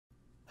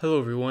Hello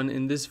everyone,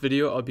 in this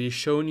video I'll be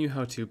showing you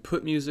how to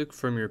put music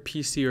from your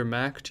PC or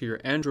Mac to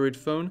your Android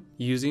phone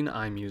using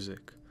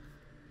iMusic.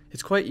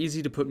 It's quite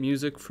easy to put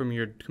music from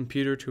your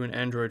computer to an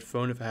Android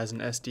phone if it has an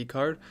SD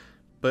card,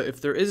 but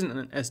if there isn't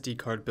an SD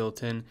card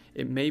built in,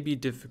 it may be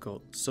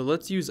difficult. So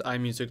let's use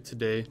iMusic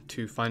today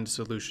to find a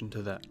solution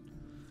to that.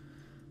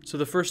 So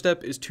the first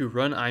step is to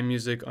run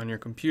iMusic on your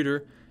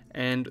computer,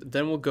 and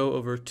then we'll go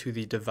over to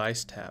the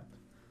Device tab.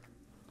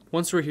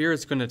 Once we're here,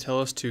 it's going to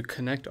tell us to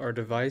connect our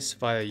device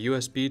via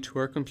USB to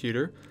our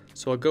computer,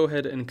 so I'll go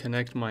ahead and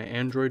connect my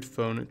Android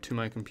phone to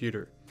my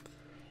computer.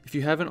 If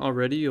you haven't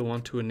already, you'll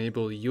want to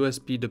enable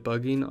USB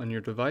debugging on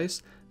your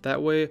device.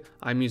 That way,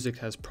 iMusic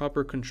has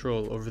proper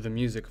control over the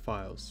music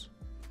files.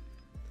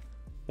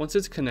 Once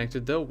it's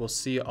connected though, we'll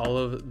see all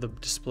of the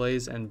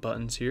displays and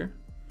buttons here.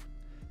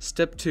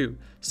 Step 2.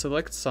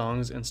 Select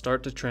songs and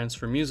start to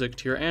transfer music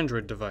to your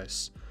Android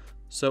device.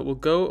 So we'll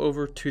go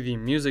over to the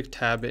Music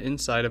tab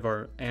inside of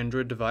our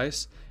Android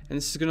device, and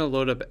this is going to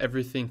load up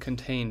everything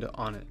contained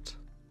on it.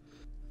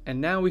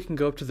 And now we can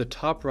go up to the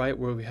top right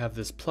where we have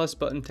this plus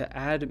button to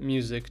add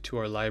music to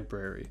our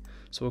library.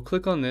 So we'll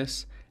click on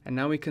this, and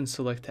now we can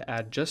select to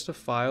add just a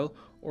file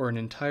or an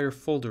entire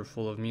folder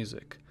full of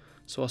music.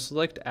 So I'll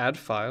select Add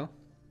File,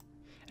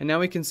 and now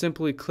we can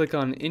simply click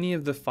on any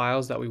of the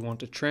files that we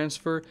want to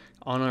transfer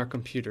on our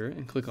computer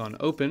and click on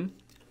Open.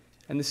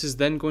 And this is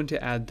then going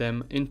to add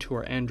them into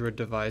our Android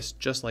device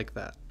just like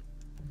that.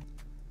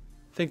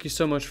 Thank you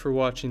so much for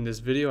watching this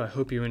video. I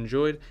hope you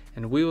enjoyed,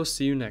 and we will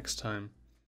see you next time.